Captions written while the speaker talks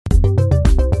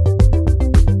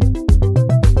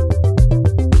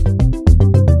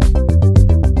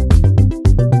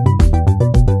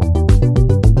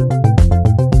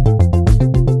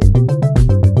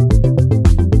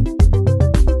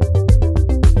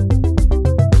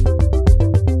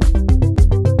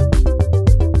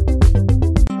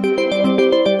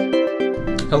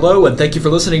Hello, and thank you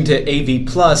for listening to AV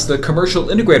Plus, the Commercial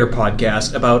Integrator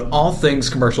podcast about all things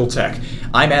commercial tech.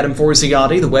 I'm Adam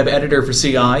Forziati, the web editor for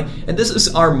CI, and this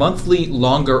is our monthly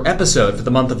longer episode for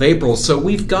the month of April, so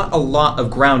we've got a lot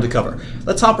of ground to cover.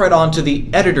 Let's hop right on to the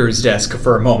editor's desk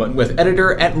for a moment with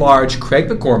editor-at-large Craig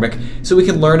McCormick so we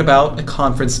can learn about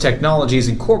Conference Technologies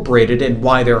Incorporated and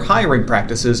why their hiring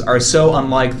practices are so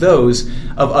unlike those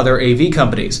of other AV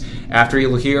companies. After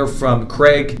you'll hear from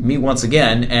Craig, me once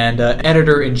again, and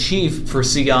Editor-in-Chief for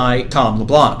CI, Tom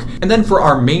LeBlanc. And then for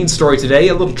our main story today,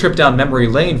 a little trip down memory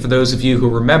lane for those of you who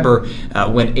remember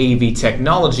when AV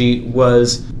technology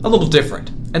was a little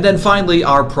different. And then finally,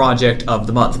 our project of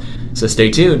the month. So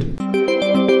stay tuned.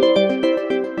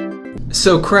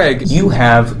 So Craig, you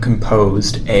have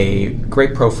composed a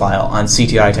great profile on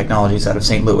CTI Technologies out of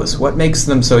St. Louis. What makes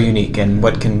them so unique, and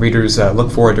what can readers look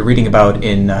forward to reading about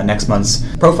in next month's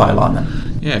profile on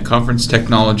them? Yeah, Conference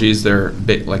Technologies, they're,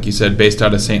 like you said, based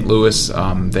out of St. Louis.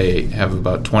 They have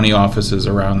about 20 offices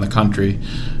around the country.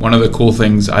 One of the cool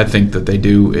things I think that they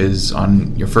do is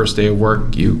on your first day of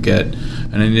work, you get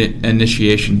an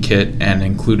initiation kit, and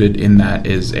included in that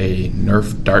is a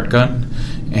Nerf dart gun.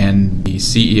 And the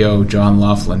CEO, John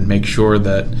Laughlin, makes sure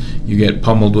that you get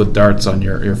pummeled with darts on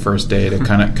your first day to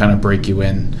kind of break you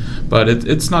in. But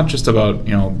it's not just about,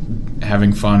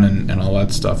 having fun and all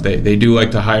that stuff. They do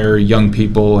like to hire young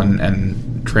people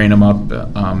and train them up,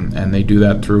 and they do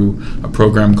that through a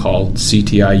program called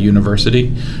CTI University,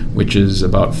 which is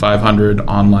about 500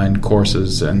 online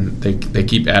courses, and they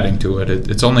keep adding to it.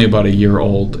 It's only about a year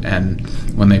old, and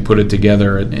when they put it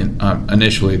together,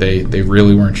 initially they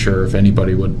really weren't sure if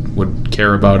anybody would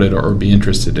care about it or be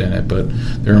interested in it, but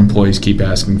their employees keep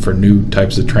asking for new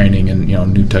types of training and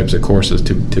new types of courses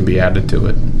to be added to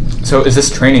it. So is this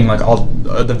training, like all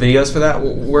the videos for that,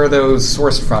 where are those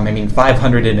sourced from? I mean,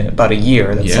 500 in about a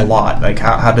year, that's a lot. Like,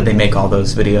 how did they make all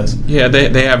those videos? Yeah,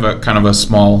 they have a kind of a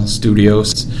small studio,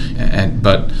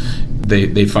 but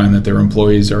they find that their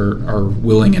employees are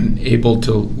willing and able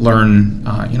to learn,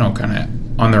 kind of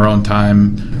on their own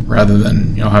time, rather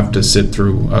than have to sit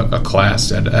through a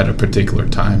class at a particular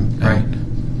time. Right.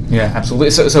 Yeah, absolutely.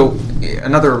 So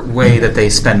another way that they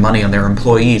spend money on their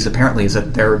employees apparently is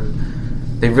that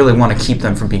they really want to keep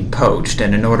them from being poached,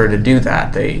 and in order to do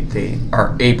that, they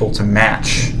are able to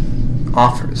match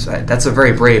offers. That's a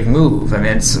very brave move. I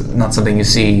mean, it's not something you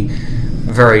see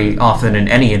very often in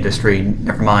any industry,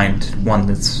 never mind one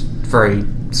that's very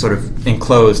sort of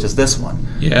enclosed as this one.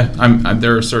 Yeah,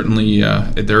 there are certainly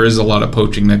there is a lot of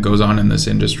poaching that goes on in this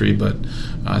industry, but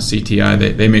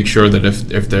CTI they make sure that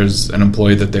if there's an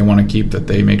employee that they want to keep, that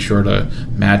they make sure to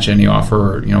match any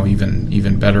offer, or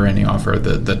even better, any offer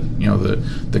that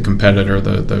the competitor,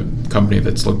 the company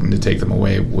that's looking to take them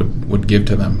away would give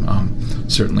to them.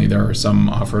 Certainly there are some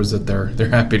offers that they're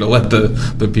happy to let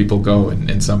the people go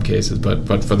in some cases,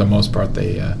 but for the most part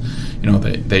they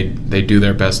do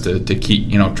their best to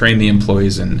keep train the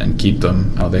employees and keep them.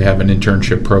 They have an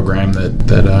internship program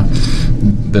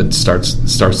that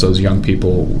starts those young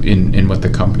people in with the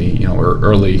company or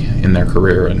early in their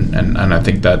career, and I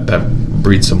think that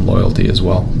breeds some loyalty as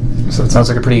well. So it sounds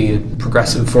like a pretty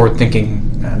progressive,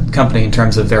 forward-thinking company in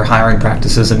terms of their hiring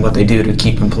practices and what they do to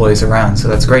keep employees around. So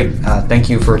that's great. Thank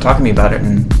you for talking to me about it,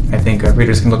 and I think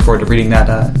readers can look forward to reading that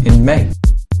in May.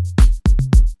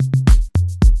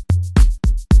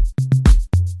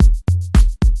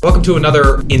 Welcome to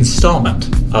another installment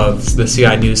of the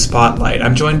CI News Spotlight.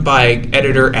 I'm joined by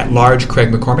Editor-at-Large Craig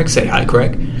McCormick. Say hi,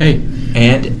 Craig. Hey.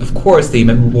 And, of course, the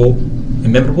inimitable?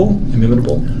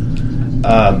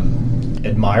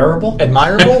 Admirable?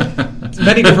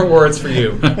 Many different words for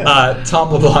you.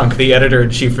 Tom LeBlanc, the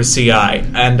Editor-in-Chief for CI.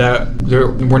 And there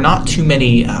were not too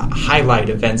many highlight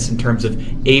events in terms of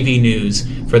AV news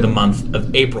for the month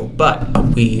of April, but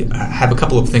we have a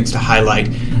couple of things to highlight.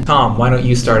 Tom, why don't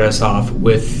you start us off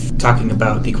with talking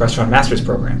about the Crestron Masters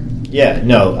program? Yeah,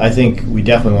 no, I think we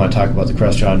definitely want to talk about the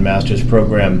Crestron Masters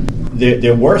program.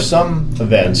 There were some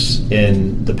events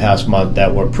in the past month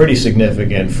that were pretty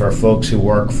significant for folks who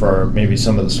work for maybe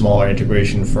some of the smaller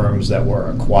integration firms that were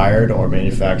acquired, or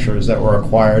manufacturers that were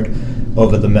acquired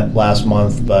over the last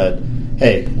month. But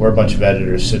hey, we're a bunch of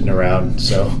editors sitting around,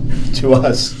 so to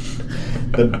us,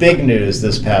 the big news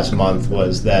this past month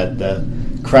was that the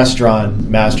Crestron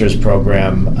Masters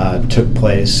program took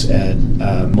place at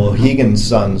Mohegan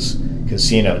Sun's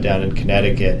Casino down in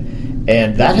Connecticut.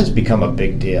 And that has become a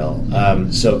big deal.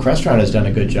 So Crestron has done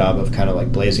a good job of kind of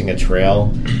like blazing a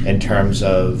trail in terms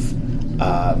of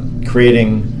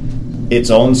creating its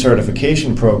own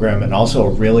certification program, and also a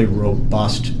really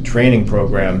robust training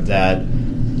program that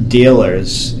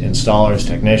dealers, installers,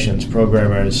 technicians,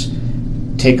 programmers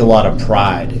take a lot of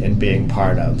pride in being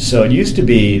part of. So it used to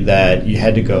be that you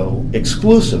had to go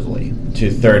exclusively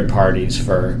to third parties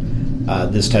for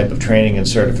this type of training and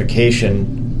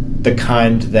certification, the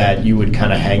kind that you would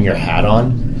kind of hang your hat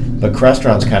on. But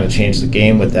Crestron's kind of changed the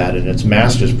game with that, and its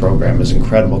master's program is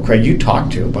incredible. Craig, you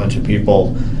talked to a bunch of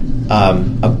people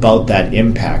about that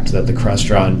impact that the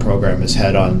Crestron program has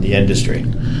had on the industry.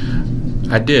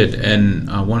 I did, and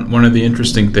one of the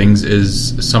interesting things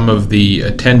is some of the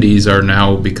attendees are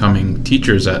now becoming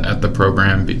teachers at the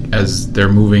program as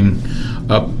they're moving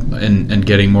up and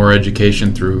getting more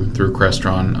education through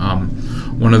Crestron.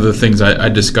 One of the things I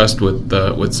discussed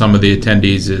with some of the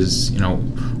attendees is,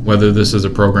 whether this is a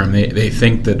program they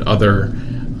think that other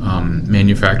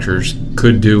manufacturers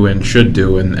could do and should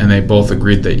do, and they both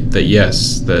agreed that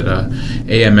yes, that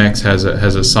AMX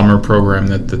has a summer program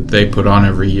that they put on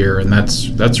every year, and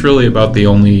that's really about the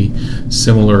only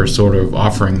similar sort of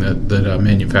offering that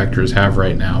manufacturers have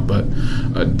right now. But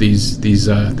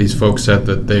these folks said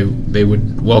that they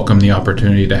would welcome the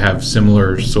opportunity to have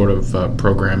similar sort of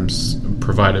programs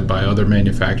provided by other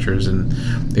manufacturers, and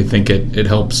they think it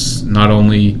helps not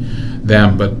only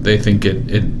them, but they think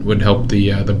it would help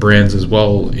the brands as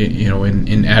well,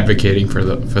 in advocating for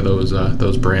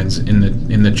those brands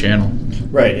in the channel.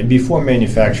 Right, and before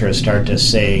manufacturers start to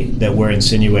say that we're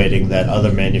insinuating that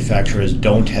other manufacturers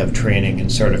don't have training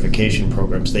and certification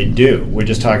programs, they do. We're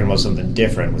just talking about something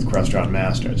different with Crestron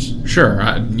Masters. Sure,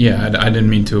 I didn't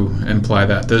mean to imply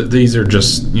that. These are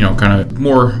just kind of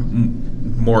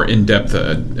more in-depth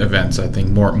events, I think,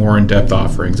 more in-depth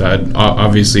offerings.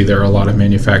 Obviously, there are a lot of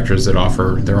manufacturers that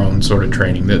offer their own sort of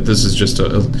training. That this is just a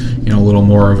little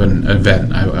more of an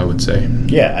event, I would say.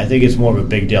 Yeah, I think it's more of a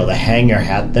big deal. The hang your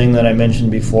hat thing that I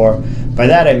mentioned before. By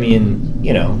that I mean,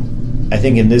 I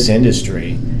think in this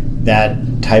industry,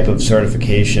 that type of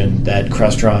certification, that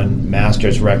Crestron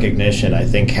Masters recognition, I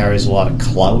think carries a lot of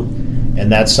clout,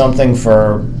 and that's something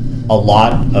for a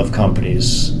lot of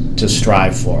companies to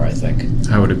strive for, I think.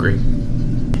 I would agree.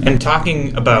 And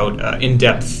talking about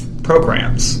in-depth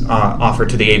programs offered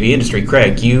to the AV industry,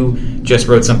 Craig, you just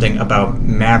wrote something about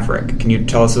Maverick. Can you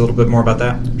tell us a little bit more about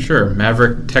that? Sure.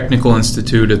 Maverick Technical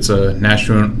Institute, it's a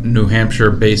Nashua, New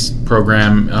Hampshire-based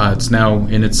program. It's now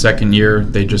in its second year.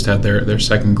 They just had their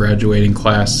second graduating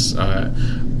class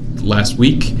last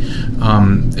week.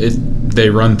 They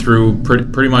run through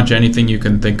pretty much anything you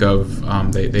can think of.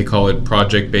 They call it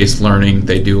project-based learning.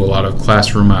 They do a lot of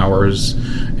classroom hours,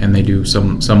 and they do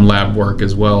some lab work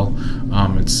as well.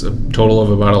 It's a total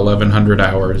of about 1,100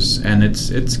 hours, and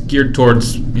it's geared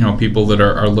towards people that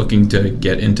are looking to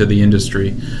get into the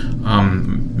industry.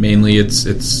 Mainly, it's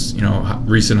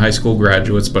recent high school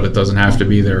graduates, but it doesn't have to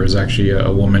be. There is actually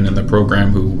a woman in the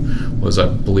program who was, I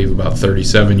believe, about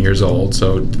 37 years old.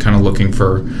 So, kind of looking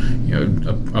for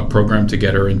a program to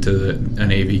get her into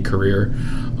an AV career.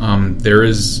 There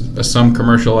is some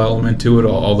commercial element to it,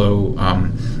 although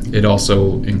it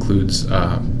also includes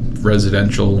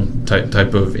residential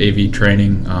type of AV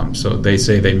training. So they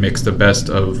say they mix the best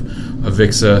of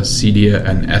AVIXA, CEDIA,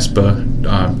 and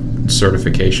ESPA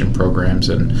certification programs,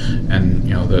 and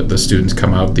the students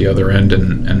come out the other end,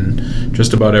 and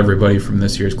just about everybody from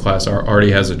this year's class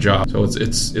already has a job. So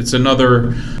it's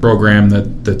another program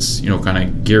that's kind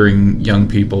of gearing young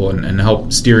people and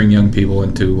help steering young people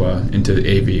into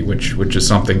AV, which is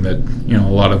something that a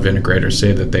lot of integrators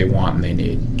say that they want and they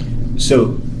need.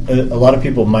 So a lot of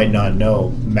people might not know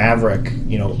Maverick.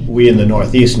 We in the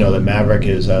Northeast know that Maverick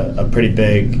is a pretty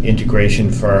big integration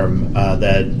firm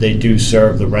that they do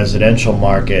serve the residential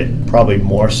market, probably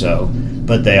more so,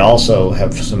 but they also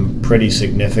have some pretty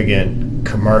significant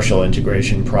commercial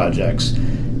integration projects.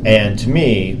 And to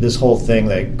me, this whole thing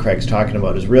that Craig's talking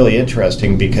about is really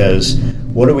interesting, because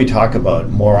what do we talk about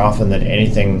more often than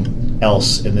anything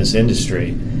else in this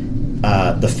industry?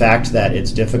 The fact that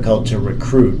it's difficult to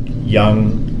recruit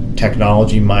young,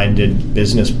 technology-minded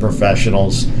business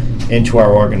professionals into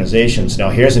our organizations. Now,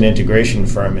 here's an integration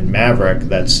firm in Maverick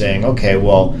that's saying, okay,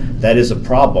 well, that is a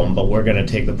problem, but we're going to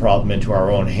take the problem into our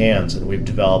own hands, and we've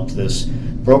developed this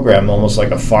program almost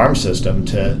like a farm system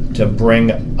to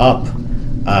bring up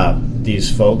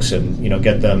these folks and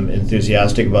get them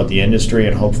enthusiastic about the industry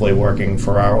and hopefully working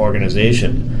for our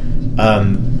organization.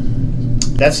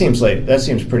 That seems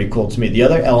pretty cool to me. The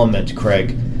other element,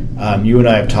 Craig, you and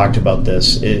I have talked about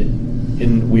this,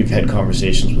 and we've had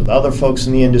conversations with other folks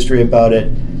in the industry about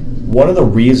it. One of the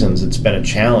reasons it's been a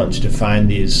challenge to find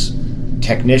these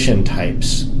technician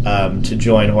types to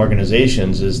join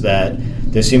organizations is that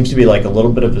there seems to be like a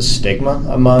little bit of a stigma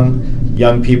among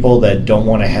young people that don't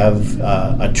want to have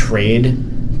a trade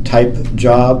type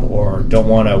job or don't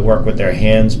want to work with their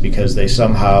hands because they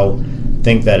somehow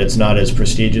think that it's not as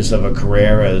prestigious of a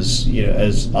career as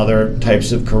as other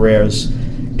types of careers,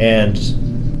 and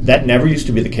that never used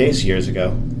to be the case years ago.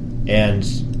 And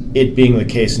it being the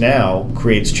case now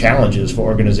creates challenges for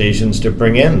organizations to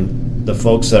bring in the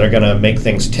folks that are going to make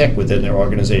things tick within their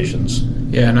organizations.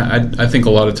 Yeah, and I think a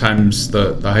lot of times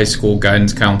the high school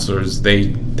guidance counselors,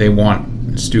 they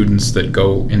want students that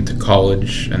go into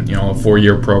college and a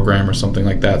 4-year program or something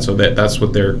like that, so that's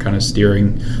what they're kind of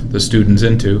steering the students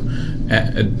into,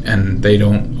 and they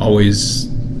don't always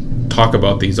talk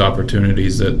about these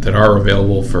opportunities that are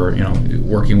available for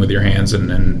working with your hands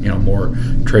and more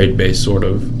trade-based sort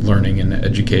of learning and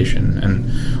education.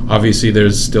 And obviously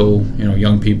there's still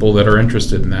young people that are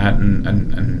interested in that,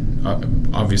 and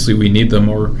obviously we need them,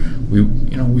 or we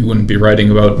wouldn't be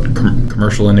writing about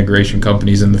commercial integration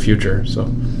companies in the future. So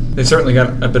they've certainly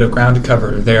got a bit of ground to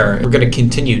cover there. We're going to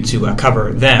continue to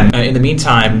cover them. In the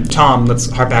meantime, Tom, let's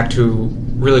harp back to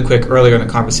really quick earlier in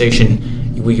the conversation.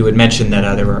 You had mentioned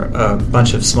that there were a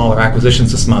bunch of smaller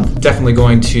acquisitions this month. Definitely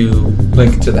going to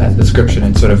link to that description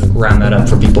and sort of round that up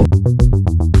for people.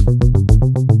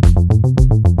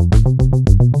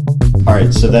 All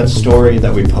right, so that story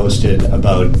that we posted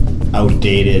about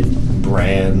outdated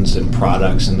brands and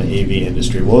products in the AV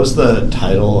industry, what was the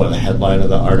title or the headline of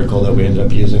the article that we ended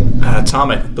up using?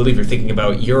 Tom, I believe you're thinking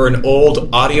about "You're an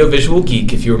Old Audiovisual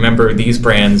Geek If You Remember These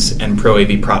Brands and Pro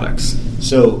AV Products."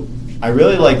 So I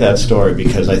really like that story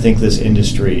because I think this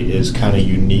industry is kind of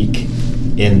unique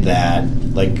in that,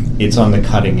 like, it's on the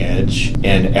cutting edge,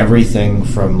 and everything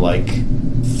from, like,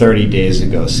 30 days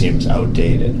ago seems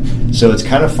outdated. So it's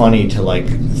kind of funny to, like,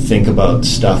 think about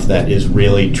stuff that is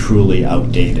really, truly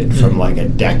outdated from, like, a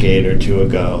decade or two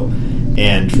ago.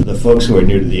 And for the folks who are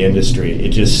new to the industry, it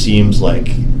just seems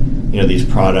like, these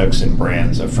products and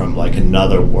brands are from, like,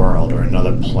 another world or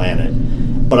another planet.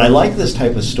 But I like this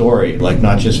type of story, like,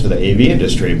 not just for the AV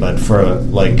industry, but for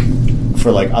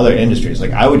other industries.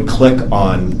 Like, I would click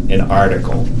on an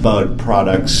article about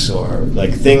products or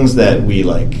like things that we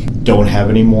like don't have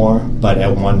anymore, but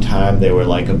at one time they were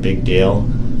like a big deal.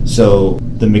 So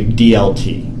the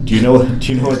McDLT. Do you know what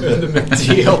the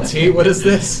McDLT? What is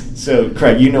this? So,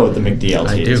 Craig, you know what the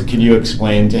McDLT is. do. Can you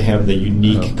explain to him the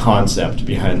unique concept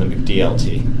behind the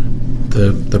McDLT?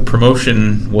 The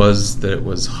promotion was that it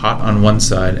was hot on one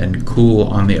side and cool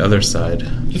on the other side.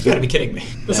 You've got to be kidding me.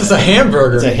 This is a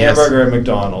hamburger. It's a hamburger at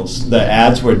McDonald's. The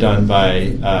ads were done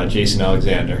by Jason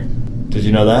Alexander. Did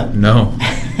you know that? No.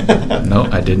 No,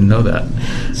 I didn't know that.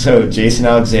 So Jason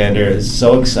Alexander is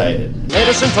so excited.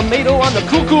 Lettuce and tomato on the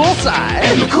cool side.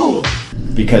 And the cool.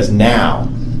 Because now,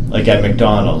 like at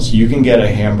McDonald's, you can get a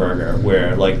hamburger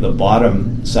where like the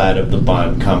bottom side of the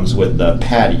bun comes with the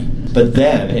patty. But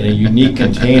then, in a unique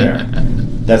container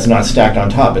that's not stacked on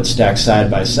top, it's stacked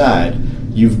side by side,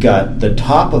 you've got the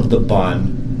top of the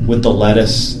bun with the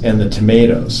lettuce and the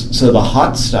tomatoes. So the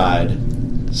hot side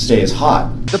stays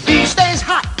hot. The beef stays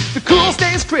hot, the cool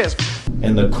stays crisp.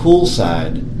 And the cool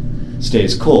side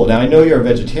stays cool. Now, I know you're a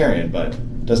vegetarian, but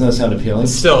doesn't that sound appealing?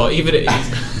 Still, even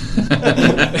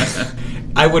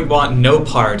I would want no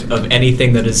part of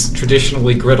anything that is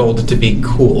traditionally griddled to be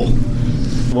cool.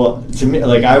 Well, to me,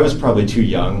 like, I was probably too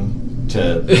young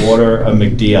to order a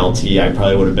McDLT. I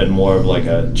probably would have been more of like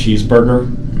a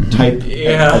cheeseburger type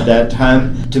at that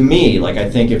time. To me, like, I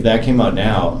think if that came out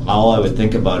now, all I would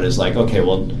think about is like, okay,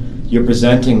 well, you're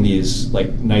presenting these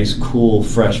like nice, cool,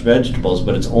 fresh vegetables,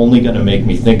 but it's only going to make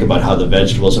me think about how the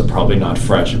vegetables are probably not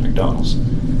fresh at McDonald's.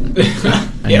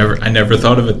 I never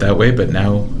thought of it that way, but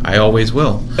now I always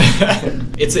will.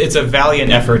 It's a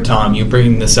valiant effort, Tom, you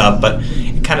bringing this up, but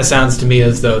it kind of sounds to me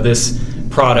as though this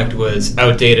product was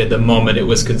outdated the moment it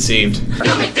was conceived.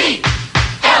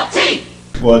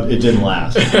 Well, it didn't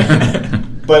last.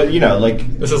 But,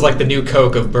 like... This is like the new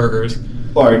Coke of burgers.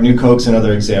 Or new Coke's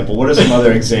another example. What are some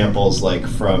other examples, like,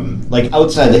 from, like,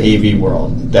 outside the AV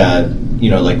world that,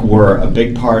 like, were a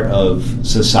big part of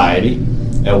society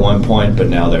at one point, but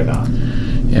now they're not?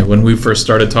 Yeah, when we first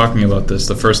started talking about this,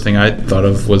 the first thing I thought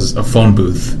of was a phone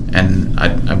booth. And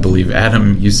I believe,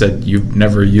 Adam, you said you've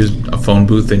never used a phone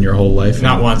booth in your whole life.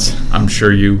 Not once. I'm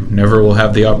sure you never will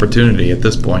have the opportunity at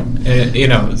this point.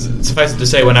 Suffice it to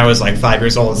say, when I was like 5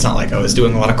 years old, it's not like I was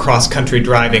doing a lot of cross-country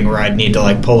driving where I'd need to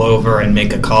like pull over and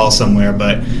make a call somewhere.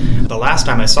 But the last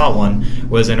time I saw one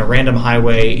was in a random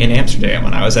highway in Amsterdam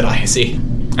when I was at ISE.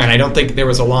 And I don't think there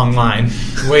was a long line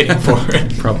waiting for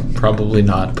it. Probably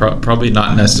not. Probably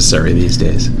not necessary these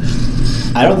days.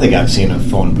 I don't think I've seen a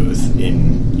phone booth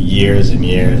in years and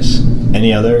years.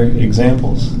 Any other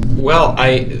examples? Well,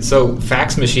 so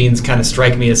fax machines kind of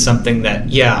strike me as something that,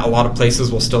 a lot of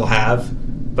places will still have,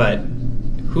 but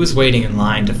who's waiting in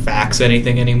line to fax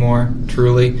anything anymore,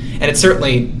 truly? And it's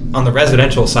certainly, on the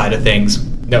residential side of things,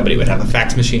 nobody would have a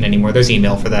fax machine anymore. There's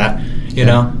email for that, you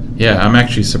know? Yeah, I'm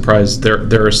actually surprised.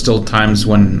 There are still times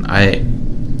when I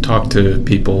talk to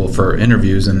people for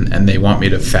interviews and they want me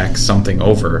to fax something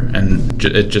over, and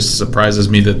it just surprises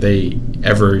me that they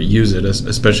ever use it,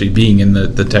 especially being in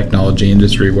the technology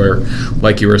industry where,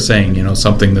 like you were saying,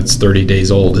 something that's 30 days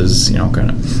old is, kind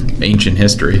of ancient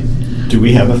history. Do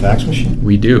we have a fax machine?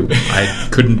 We do. I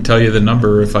couldn't tell you the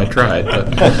number if I tried.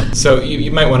 But. So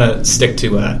you might want to stick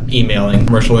to emailing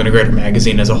Commercial Integrator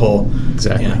Magazine as a whole.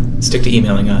 Exactly. Yeah, stick to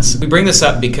emailing us. We bring this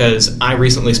up because I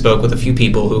recently spoke with a few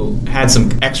people who had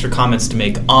some extra comments to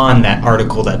make on that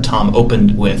article that Tom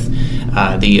opened with,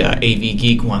 the AV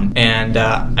Geek one. And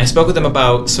I spoke with them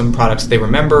about some products they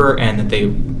remember and that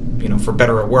they, for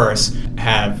better or worse,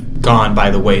 have gone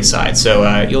by the wayside.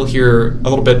 So you'll hear a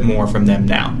little bit more from them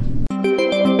now.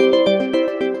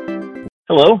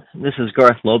 Hello, this is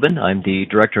Garth Lobin. I'm the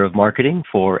Director of Marketing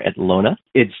for Etlona.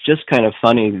 It's just kind of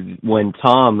funny when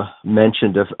Tom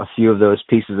mentioned a few of those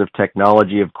pieces of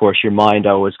technology. Of course, your mind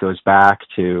always goes back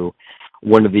to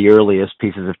one of the earliest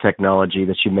pieces of technology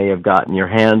that you may have gotten your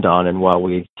hand on. And while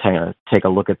we take a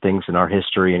look at things in our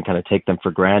history and kind of take them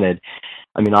for granted,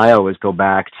 I mean, I always go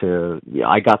back to,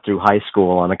 I got through high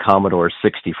school on a Commodore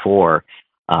 64.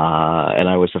 And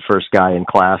I was the first guy in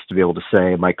class to be able to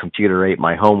say my computer ate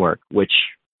my homework, which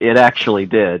it actually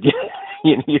did.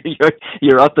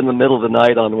 You're up in the middle of the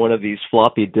night on one of these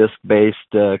floppy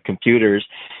disk-based computers,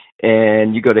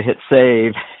 and you go to hit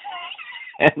save,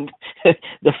 and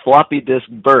the floppy disk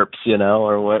burps,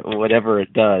 or whatever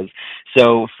it does.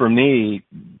 So for me,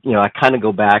 I kind of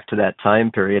go back to that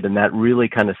time period, and that really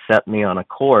kind of set me on a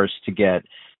course to get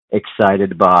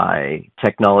excited by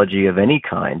technology of any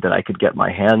kind that I could get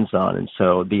my hands on. And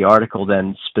so the article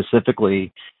then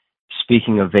specifically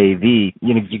speaking of AV,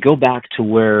 you go back to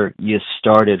where you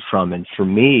started from. And for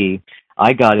me,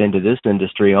 I got into this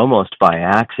industry almost by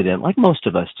accident, like most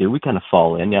of us do. We kind of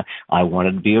fall in. I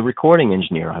wanted to be a recording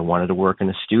engineer. I wanted to work in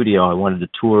a studio. I wanted to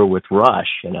tour with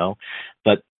Rush,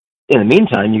 But in the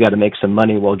meantime, you got to make some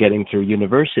money while getting through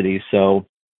university. So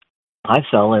I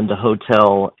fell into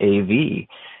hotel AV.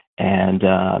 And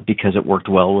because it worked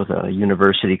well with a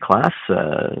university class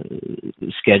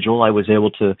schedule, I was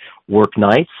able to work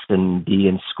nights and be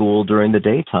in school during the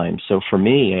daytime. So for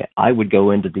me, I would go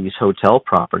into these hotel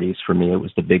properties. For me, it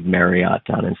was the big Marriott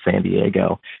down in San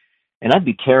Diego. And I'd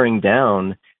be tearing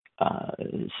down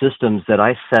systems that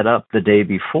I set up the day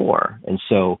before. And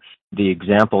so the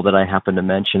example that I happened to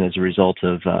mention as a result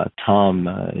of Tom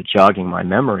jogging my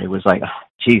memory was like,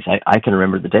 geez, I can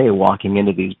remember the day walking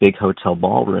into these big hotel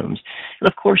ballrooms. And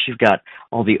of course, you've got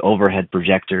all the overhead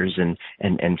projectors and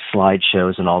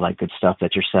slideshows and all that good stuff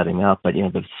that you're setting up. But,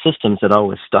 the systems that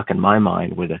always stuck in my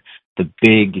mind were the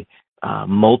big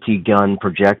multi-gun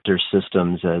projector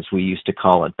systems, as we used to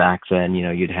call it back then.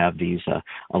 You'd have these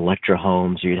Electra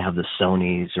Homes, or you'd have the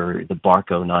Sonys or the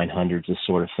Barco 900s, this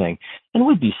sort of thing. And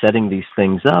we'd be setting these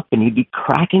things up, and you'd be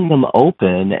cracking them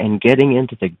open and getting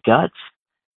into the guts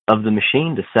of the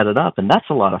machine to set it up. And that's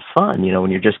a lot of fun,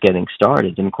 when you're just getting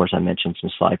started. And of course, I mentioned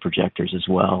some slide projectors as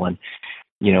well. And,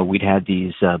 we'd had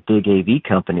these big AV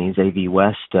companies, AV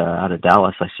West out of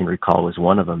Dallas, I seem to recall, was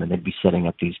one of them. And they'd be setting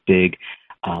up these big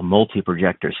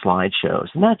multi-projector slideshows.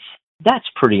 And that's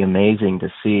pretty amazing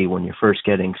to see when you're first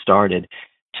getting started,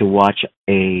 to watch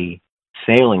a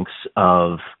phalanx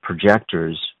of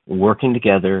projectors working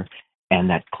together, and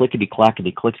that clickety-clack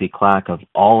of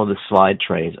all of the slide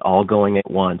trays all going at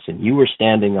once. And you were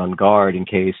standing on guard in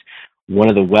case one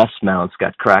of the West mounts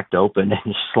got cracked open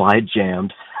and slide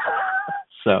jammed.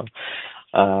 So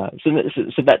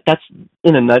that's,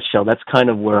 in a nutshell, that's kind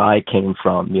of where I came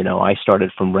from. I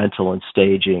started from rental and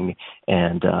staging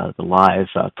and the live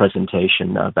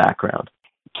presentation background.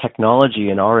 Technology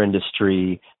in our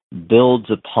industry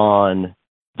builds upon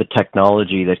the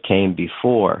technology that came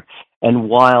before. And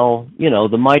while,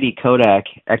 the mighty Kodak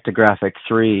Ectographic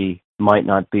 3 might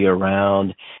not be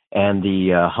around, and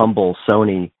the humble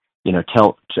Sony,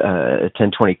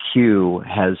 1020Q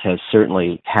has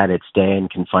certainly had its day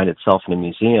and can find itself in a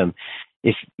museum,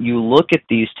 if you look at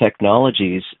these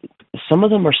technologies, some of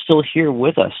them are still here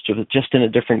with us, just in a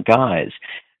different guise.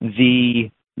 The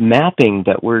mapping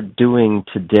that we're doing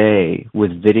today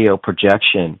with video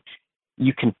projection,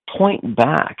 you can point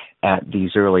back at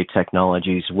these early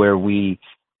technologies where we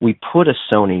put a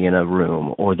Sony in a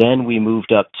room, or then we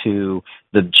moved up to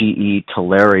the GE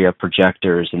Teleria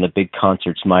projectors, and the big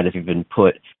concerts might have even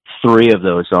put 3 of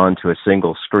those onto a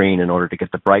single screen in order to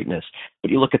get the brightness. But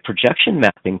you look at projection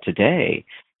mapping today,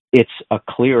 it's a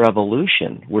clear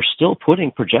evolution. We're still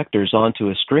putting projectors onto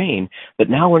a screen, but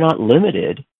now we're not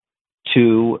limited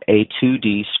to a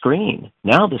 2D screen.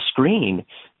 Now the screen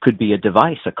could be a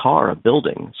device, a car, a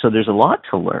building. So there's a lot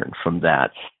to learn from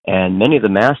that. And many of the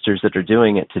masters that are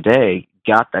doing it today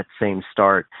got that same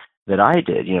start that I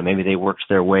did. Maybe they worked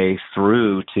their way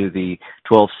through to the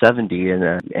 1270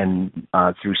 and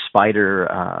through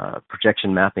Spider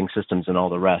projection mapping systems and all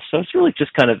the rest. So it's really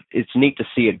just it's neat to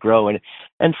see it grow.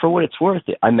 And for what it's worth,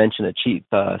 I mentioned a cheap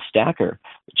stacker.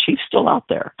 Chief's still out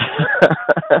there.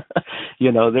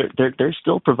 They're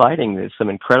still providing some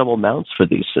incredible mounts for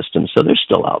these systems, so they're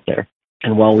still out there.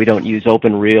 And while we don't use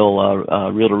open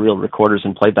reel-to-reel recorders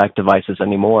and playback devices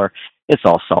anymore, it's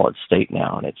all solid state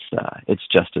now, and it's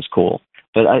just as cool.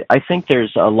 But I think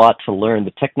there's a lot to learn.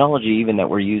 The technology even that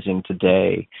we're using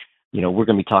today, we're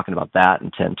going to be talking about that in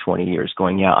 10, 20 years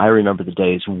going, I remember the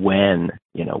days when,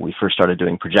 we first started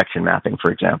doing projection mapping,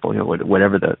 for example,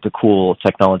 whatever the cool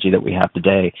technology that we have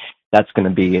today, that's going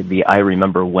to be the I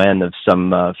remember when of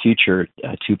some future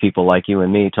two people like you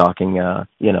and me talking, a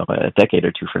decade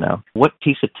or two from now. What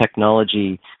piece of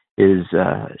technology is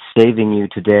saving you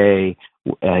today,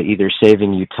 either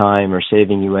saving you time or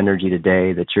saving you energy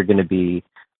today that you're going to be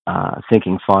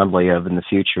thinking fondly of in the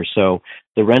future? So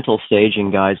the rental staging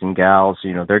guys and gals,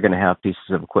 they're going to have pieces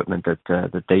of equipment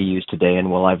that they use today. And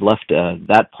while I've left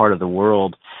that part of the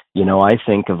world, I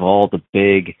think of all the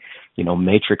big,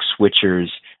 matrix switchers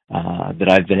that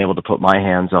I've been able to put my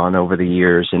hands on over the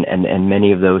years, and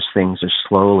many of those things are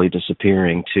slowly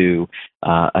disappearing to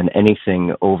an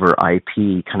anything over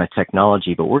IP kind of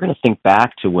technology. But we're going to think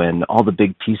back to when all the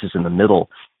big pieces in the middle,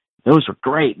 those were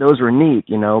great, those were neat,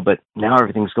 but now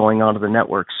everything's going onto the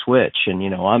network switch. And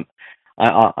I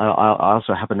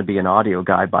also happen to be an audio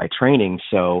guy by training,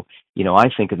 so I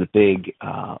think of the big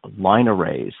line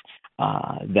arrays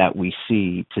that we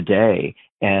see today,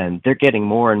 and they're getting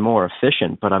more and more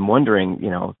efficient. But I'm wondering,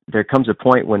 there comes a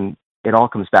point when it all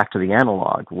comes back to the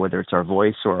analog, whether it's our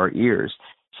voice or our ears.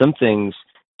 Some things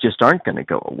just aren't going to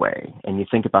go away, and you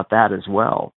think about that as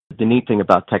well. The neat thing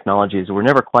about technology is we're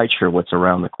never quite sure what's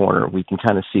around the corner. We can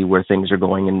kind of see where things are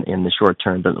going in the short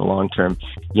term, but in the long term,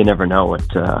 you never know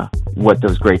what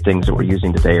those great things that we're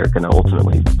using today are going to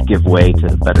ultimately give way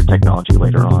to better technology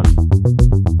later on.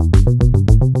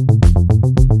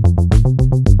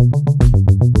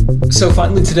 So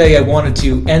finally today, I wanted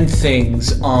to end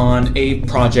things on a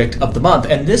project of the month.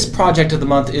 And this project of the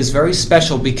month is very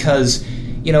special because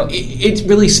it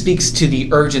really speaks to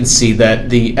the urgency that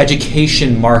the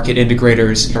education market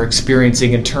integrators are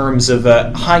experiencing in terms of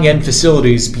high-end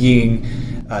facilities being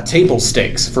table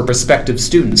stakes for prospective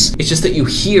students. It's just that you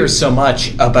hear so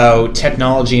much about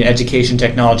technology and education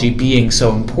technology being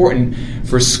so important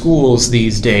for schools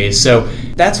these days. So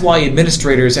that's why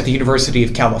administrators at the University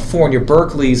of California,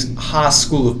 Berkeley's Haas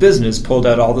School of Business pulled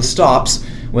out all the stops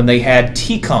when they had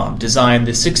TCOM design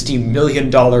the $60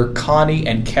 million Connie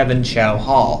and Kevin Chow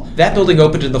Hall. That building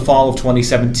opened in the fall of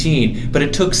 2017, but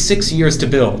it took 6 years to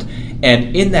build.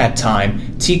 And in that time,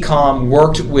 TCOM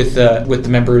worked with the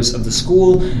members of the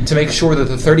school to make sure that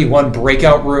the 31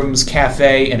 breakout rooms,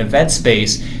 cafe, and event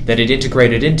space that it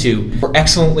integrated into were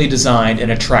excellently designed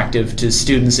and attractive to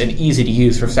students and easy to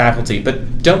use for faculty.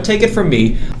 But don't take it from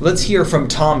me. Let's hear from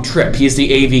Tom Tripp. He is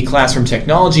the AV Classroom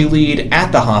Technology Lead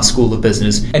at the Haas School of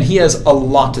Business, and he has a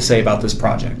lot to say about this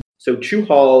project. So Chu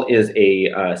Hall is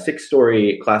a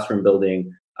 6-story classroom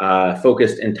building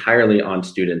focused entirely on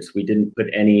students. We didn't put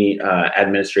any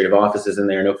administrative offices in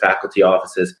there, no faculty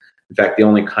offices. In fact, the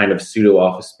only kind of pseudo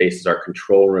office spaces are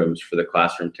control rooms for the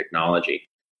classroom technology.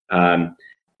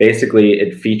 Basically,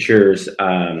 it features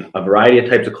a variety of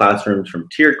types of classrooms, from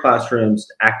tiered classrooms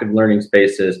to active learning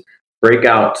spaces,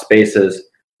 breakout spaces,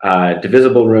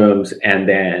 divisible rooms, and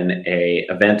then a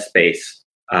event space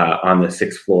on the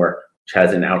 6th floor, which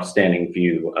has an outstanding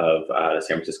view of the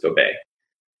San Francisco Bay.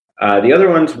 The other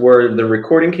ones were the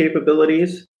recording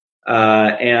capabilities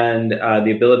and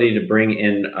the ability to bring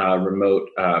in remote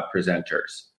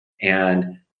presenters.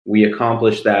 And we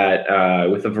accomplished that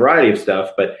with a variety of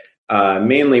stuff, but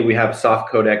mainly we have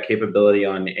soft codec capability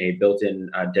on a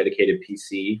built-in dedicated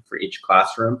PC for each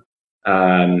classroom.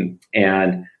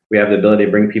 And we have the ability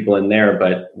to bring people in there,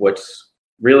 but what's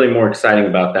really more exciting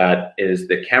about that is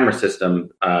the camera system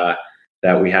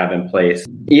that we have in place.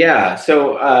 Yeah,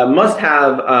 so must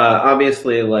have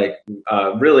obviously like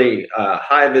really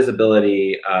high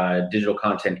visibility digital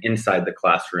content inside the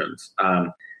classrooms.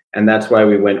 And that's why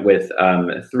we went with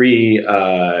 3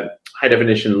 high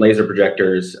definition laser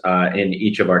projectors in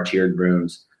each of our tiered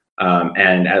rooms,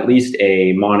 and at least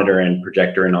a monitor and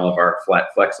projector in all of our flat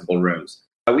flexible rooms.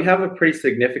 We have a pretty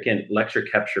significant lecture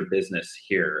capture business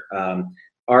here.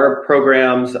 Our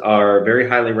programs are very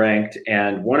highly ranked,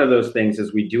 and one of those things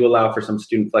is we do allow for some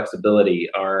student flexibility.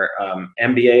 Our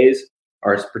MBAs,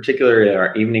 particularly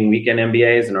our evening weekend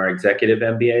MBAs and our executive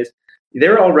MBAs,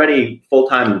 they're already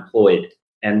full-time employed,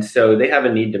 and so they have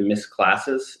a need to miss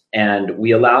classes, and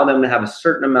we allow them to have a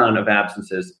certain amount of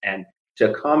absences, and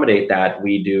to accommodate that,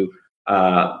 we do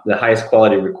the highest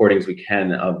quality recordings we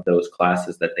can of those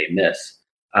classes that they miss.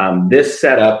 This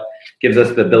setup gives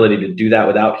us the ability to do that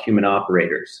without human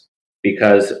operators,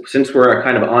 because since we're a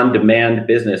kind of on-demand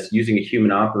business, using a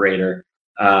human operator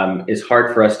is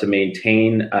hard for us to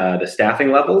maintain the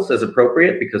staffing levels as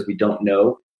appropriate, because we don't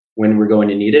know when we're going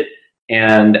to need it.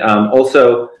 And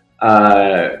also,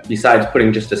 besides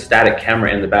putting just a static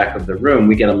camera in the back of the room,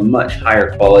 we get a much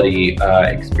higher quality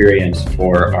experience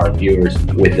for our viewers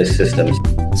with this system.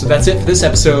 So that's it for this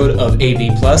episode of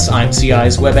AV Plus. I'm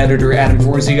CI's web editor Adam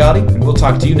Forziati, and we'll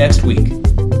talk to you next week.